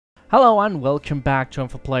Hello and welcome back to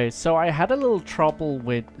Ankford Plays. So I had a little trouble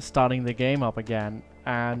with starting the game up again,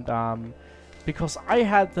 and because I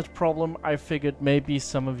had that problem, I figured maybe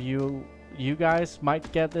some of you guys might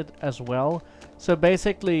get it as well. So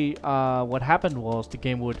basically, what happened was the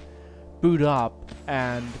game would boot up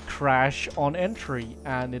and crash on entry,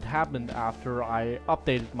 and it happened after I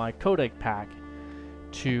updated my codec pack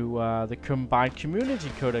to the combined community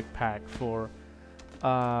codec pack for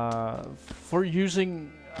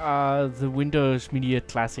using the Windows Media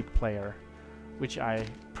Classic player, which I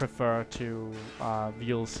prefer to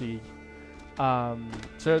VLC.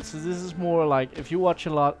 So this is more like if you watch a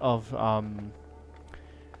lot of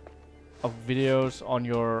videos on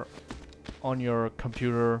your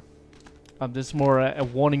computer. This is more a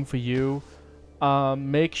warning for you.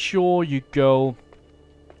 Make sure you go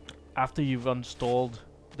after you've installed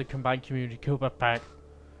the combined community codec pack.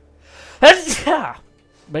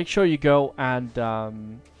 Make sure you go and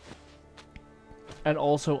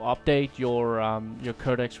also update your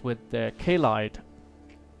codecs with the K-Lite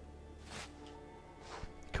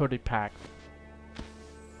codec pack,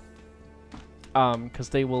 because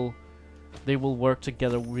they will work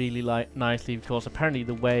together really nicely, because apparently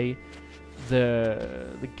the way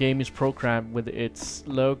the game is programmed with its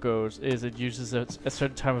logos is it uses a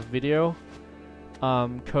certain type of video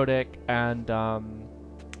codec, and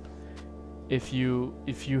if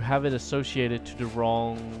you have it associated to the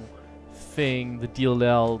wrong thing, the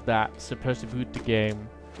DLL that's supposed to boot the game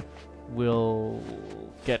will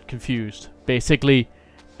get confused, basically,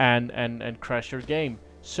 and crash your game.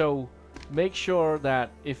 So make sure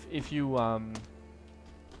that if you're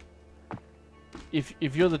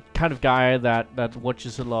the kind of guy that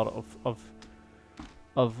watches a lot of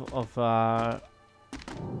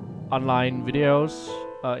online videos,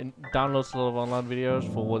 downloads a lot of online videos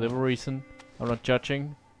for whatever reason, I'm not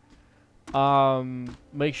judging.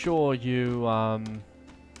 Make sure you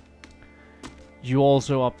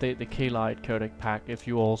also update the K-Lite codec pack if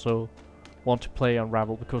you also want to play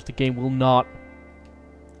Unravel, because the game will not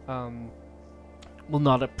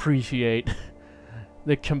appreciate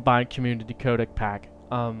the combined community codec pack.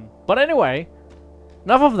 But anyway,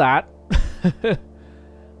 enough of that.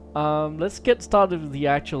 Let's get started with the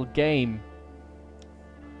actual game.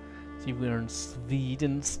 See, we're in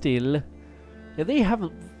Sweden still. Yeah, they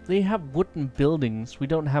have wooden buildings. We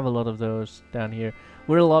don't have a lot of those down here.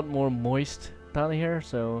 We're a lot more moist down here,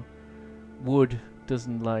 so wood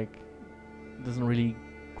doesn't really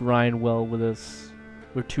grind well with us.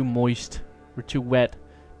 We're too moist. We're too wet.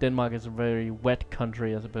 Denmark is a very wet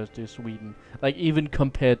country as opposed to Sweden. Like, even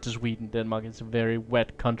compared to Sweden, Denmark is a very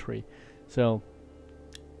wet country. So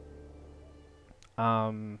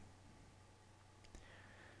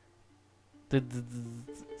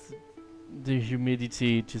the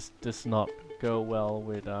humidity just does not go well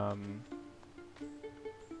with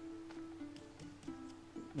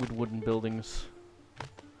wooden buildings.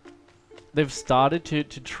 They've started to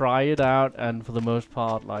try it out, and for the most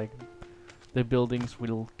part, like, the buildings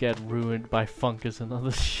will get ruined by fungus and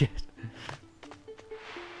other shit.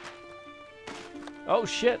 Oh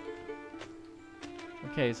shit!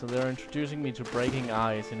 Okay, so they're introducing me to breaking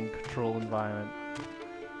ice in a controlled environment.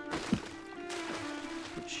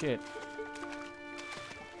 Good shit.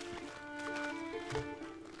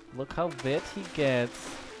 Look how wet he gets.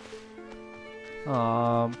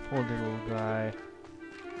 Aw, poor little guy.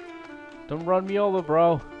 Don't run me over,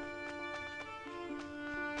 bro.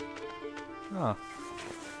 Huh.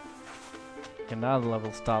 Okay, now the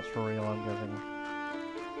level starts for real, I'm guessing.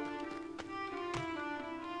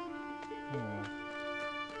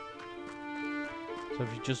 So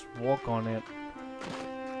if you just walk on it,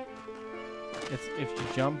 if you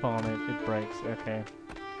jump on it, it breaks. Okay.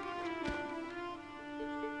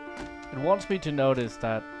 It wants me to notice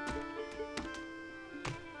that.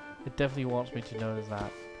 It definitely wants me to notice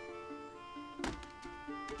that.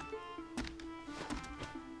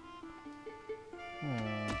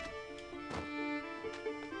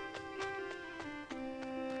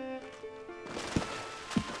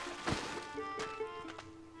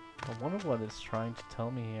 I wonder what it's trying to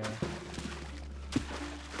tell me here.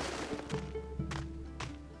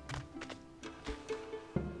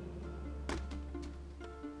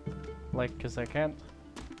 Like, 'cause I can't.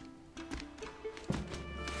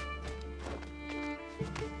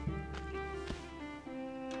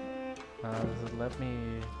 Does it let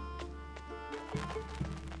me?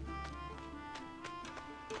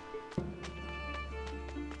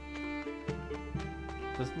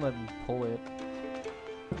 Doesn't let me pull it.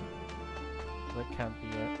 That can't be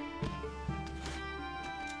it.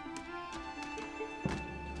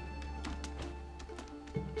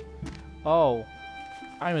 Oh.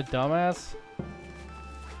 I'm a dumbass.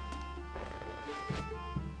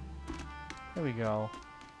 There we go.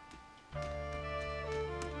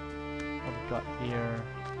 What we got here?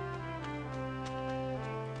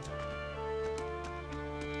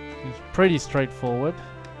 It's pretty straightforward.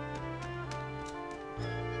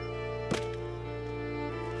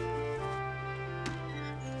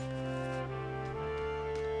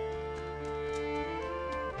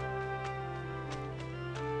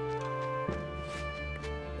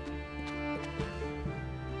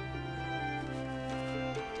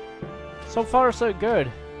 So far, so good.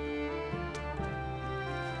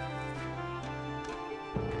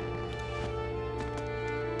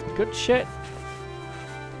 Good shit.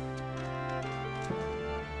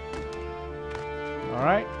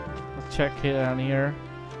 Alright. Let's check it down here.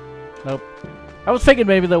 Nope. I was thinking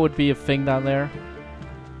maybe there would be a thing down there.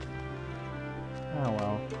 Oh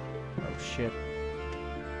well. Oh shit.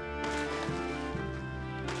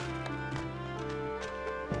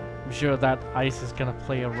 I'm sure that ice is gonna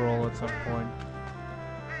play a role at some point.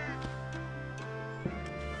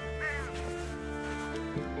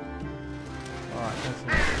 Alright, let's see.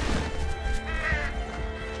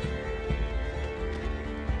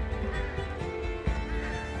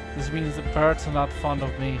 This means the birds are not fond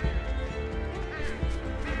of me.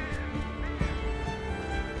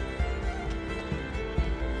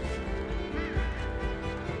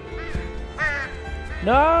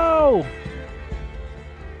 No!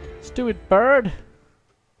 Stupid bird!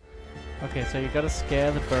 Okay, so you gotta scare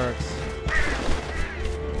the birds.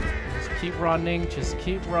 Just keep running, just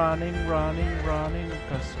keep running,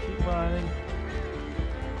 just keep running.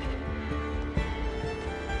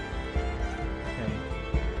 Okay.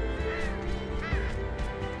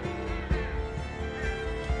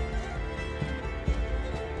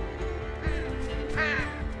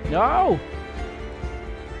 No!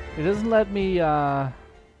 It doesn't let me, it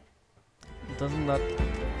doesn't let...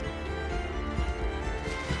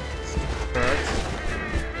 birds.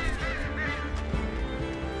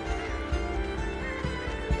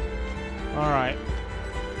 Alright.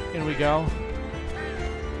 Here we go.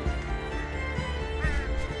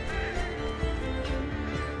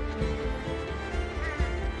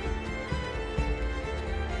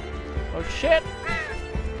 Oh shit!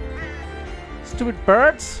 Stupid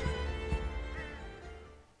birds!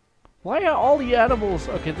 Why are all the animals...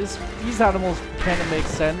 Okay, these animals kind of make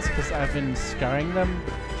sense because I've been scaring them.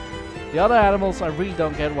 The other animals, I really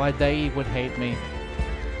don't get why they would hate me.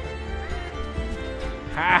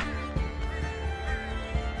 Ha!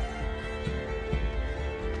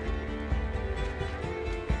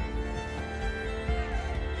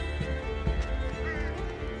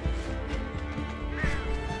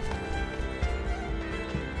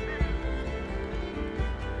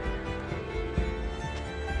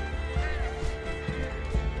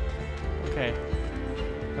 Okay.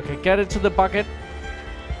 Okay, get into the bucket.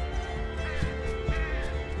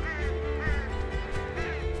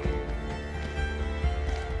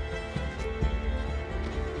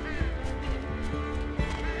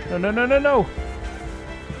 No, no, no, no, no!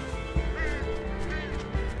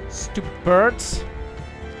 Stupid birds!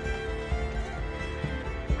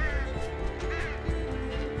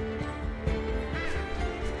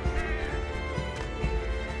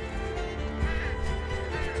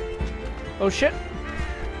 Oh shit!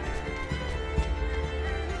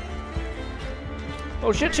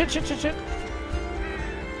 Oh shit, shit, shit, shit, shit!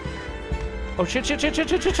 Oh shit, shit, shit, shit,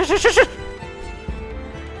 shit, shit, shit, shit, shit, shit!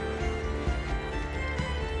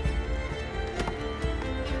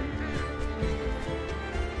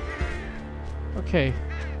 Okay.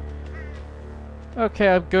 Okay,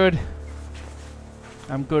 I'm good.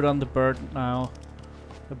 I'm good on the bird now.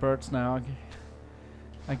 The birds now.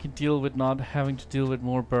 I can deal with not having to deal with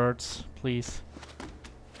more birds, please.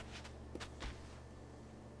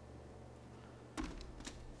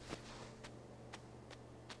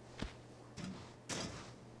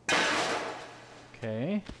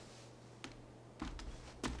 Okay.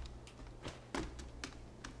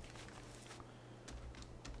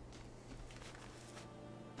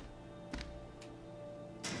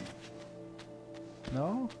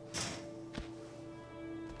 No?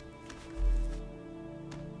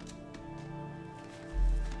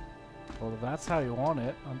 Well, if that's how you want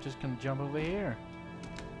it, I'm just gonna jump over here.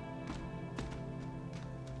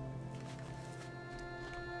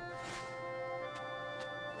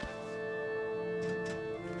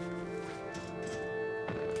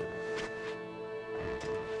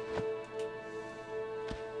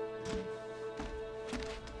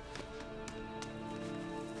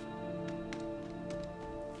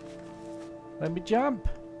 Let me jump.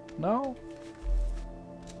 No?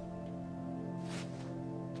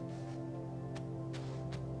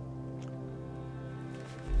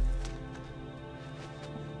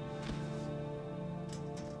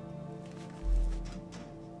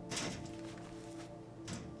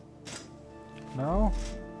 No?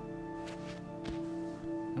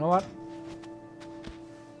 You know what?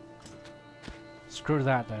 Screw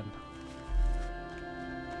that then.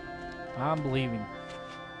 I'm leaving.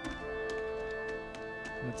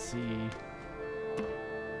 Let's see.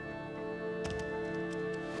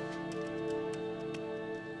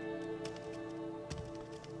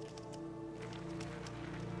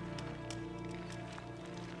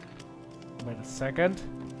 Wait a second.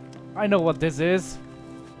 I know what this is.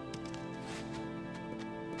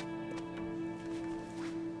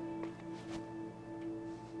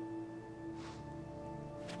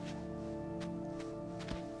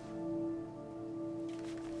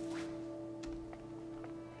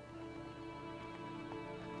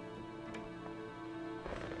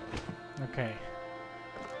 Okay.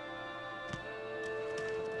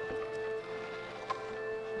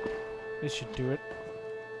 This should do it.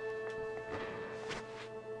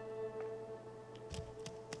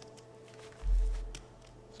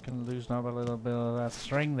 Just gonna loosen up a little bit of that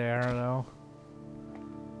string there, though.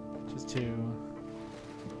 Just to...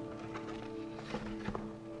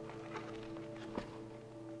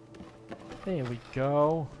 There we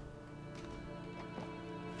go.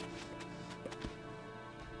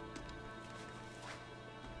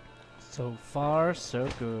 So far, so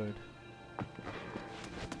good.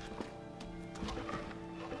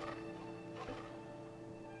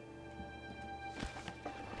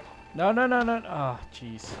 No, no, no, no. Oh,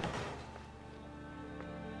 jeez.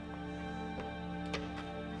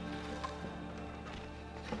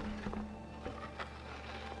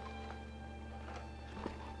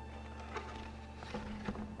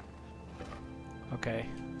 Okay.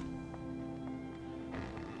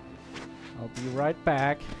 I'll be right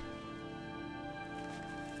back.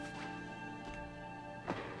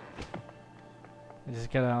 I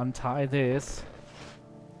just gotta untie this.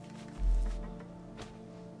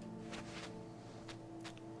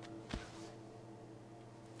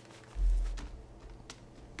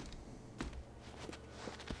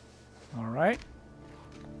 Alright.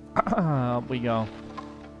 Up we go.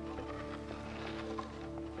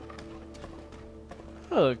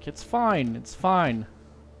 Look, it's fine, it's fine.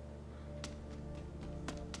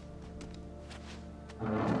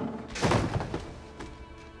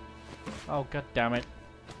 Oh, god damn it.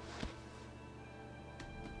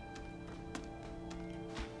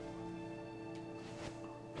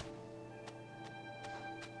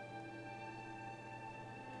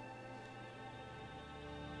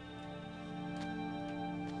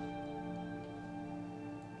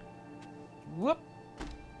 Whoop.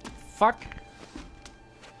 Fuck.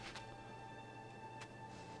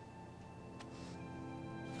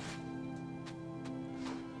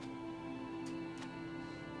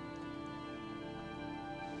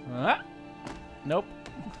 Nope.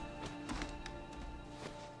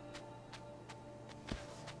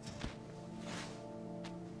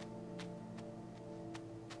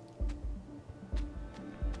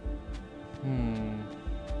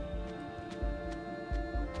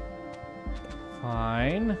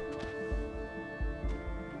 Fine.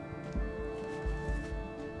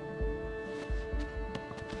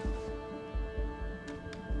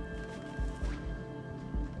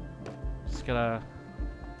 Just gotta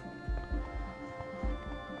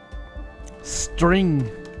string.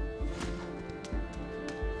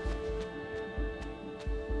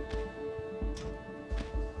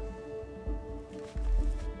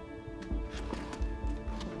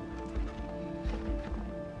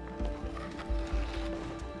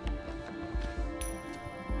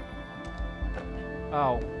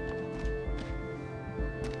 Oh.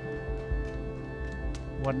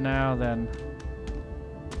 What now then?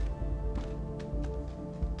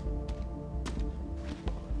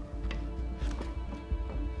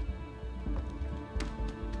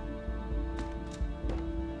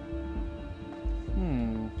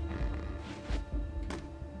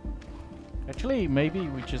 Actually, maybe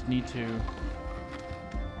we just need to...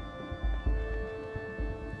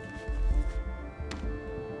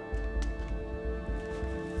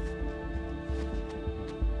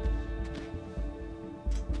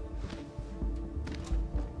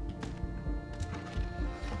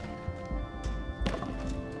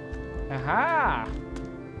 Aha!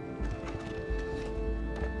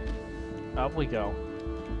 Up we go.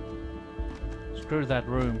 Screw that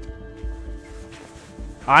room.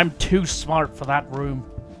 I'm too smart for that room.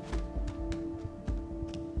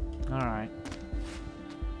 Alright.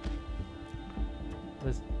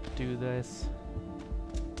 Let's do this.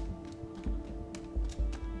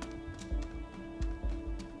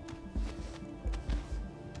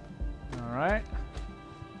 Alright.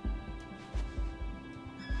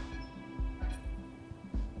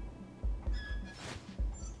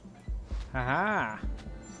 Haha.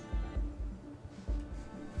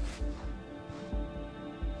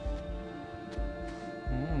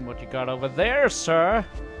 What you got over there, sir?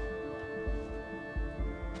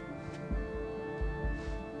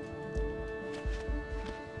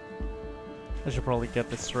 I should probably get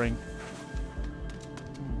this string.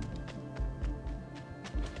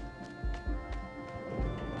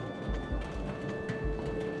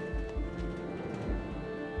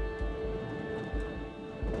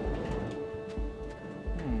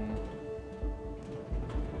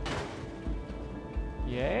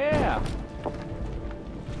 Yeah.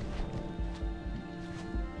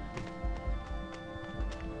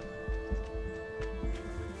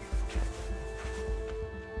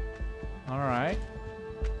 All right.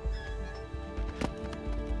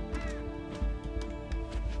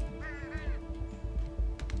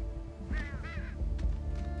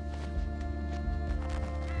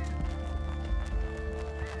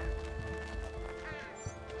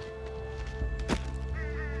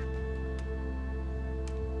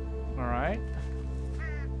 All right.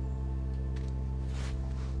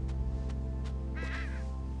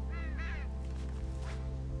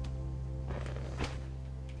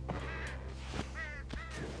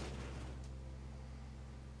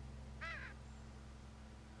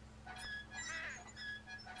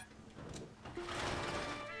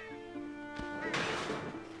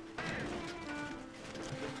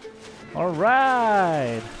 All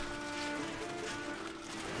right.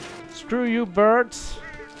 Screw you, birds.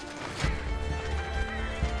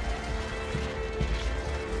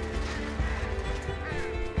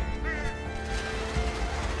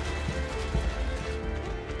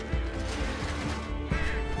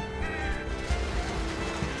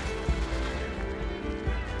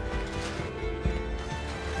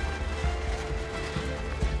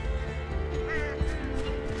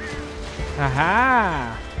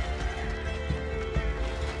 Aha!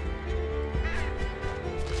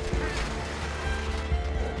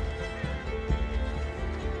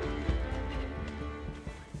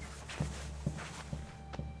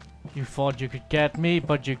 You thought you could get me,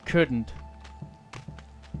 but you couldn't.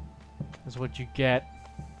 That's what you get.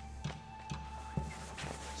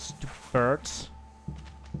 Stupid birds.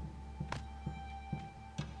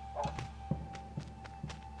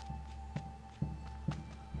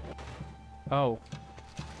 Oh.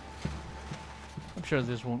 I'm sure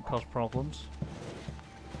this won't cause problems.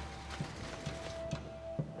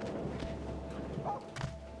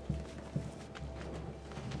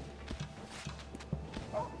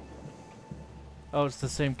 Oh, it's the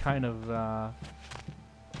same kind of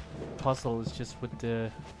puzzle. It's just with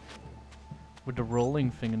the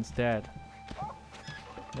rolling thing instead.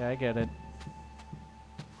 Yeah, I get it.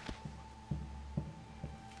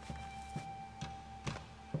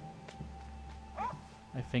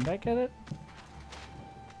 I think I get it.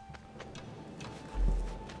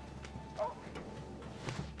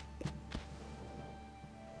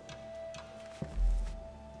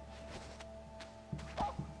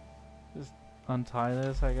 Just untie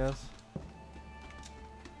this, I guess.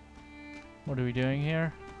 What are we doing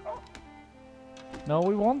here? No,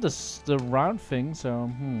 we want the round thing, so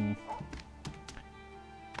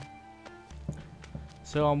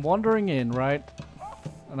So I'm wandering in, right?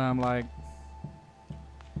 And I'm like,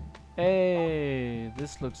 hey,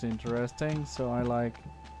 this looks interesting. So I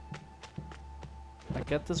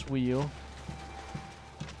get this wheel.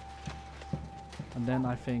 And then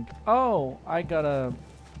I think, oh, I gotta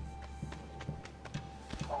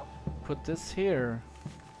put this here.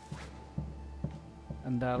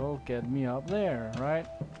 And that'll get me up there, right?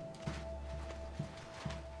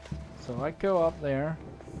 So I go up there.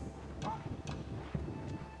 I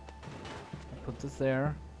put this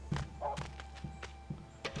there.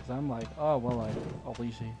 Cause I'm like, oh, well, I'll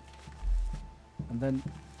easy. And then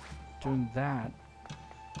doing that.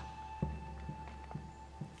 I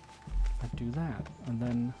do that. And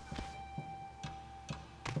then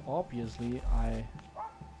obviously I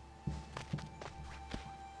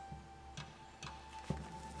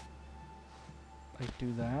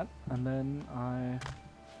do that, and then I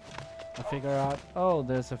figure out, oh,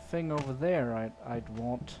 there's a thing over there I'd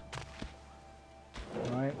want,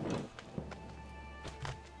 right?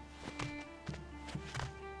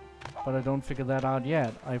 But I don't figure that out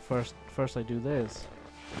yet. First I do this.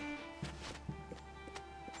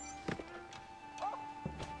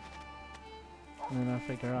 And then I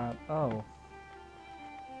figure out, oh,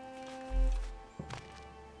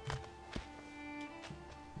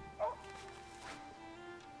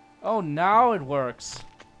 oh, now it works.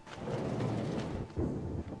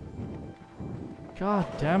 God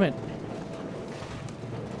damn it.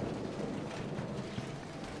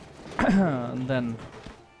 And then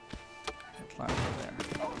climb over there.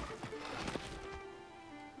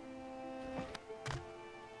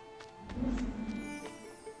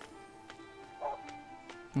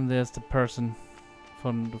 And there's the person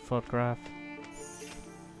from the photograph.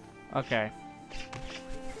 Okay.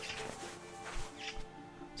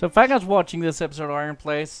 So if you guys watching this episode of Iron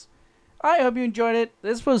Place, I hope you enjoyed it.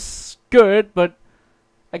 This was good, but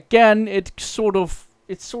again, it sort of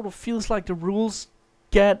feels like the rules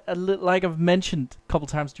get a little, like I've mentioned a couple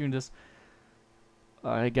times during this.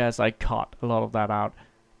 I guess I caught a lot of that out.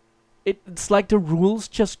 It's like the rules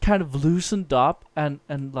just kind of loosened up and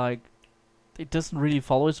like it doesn't really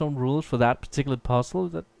follow its own rules for that particular puzzle.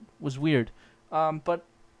 That was weird. But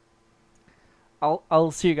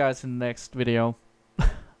I'll see you guys in the next video.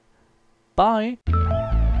 Bye.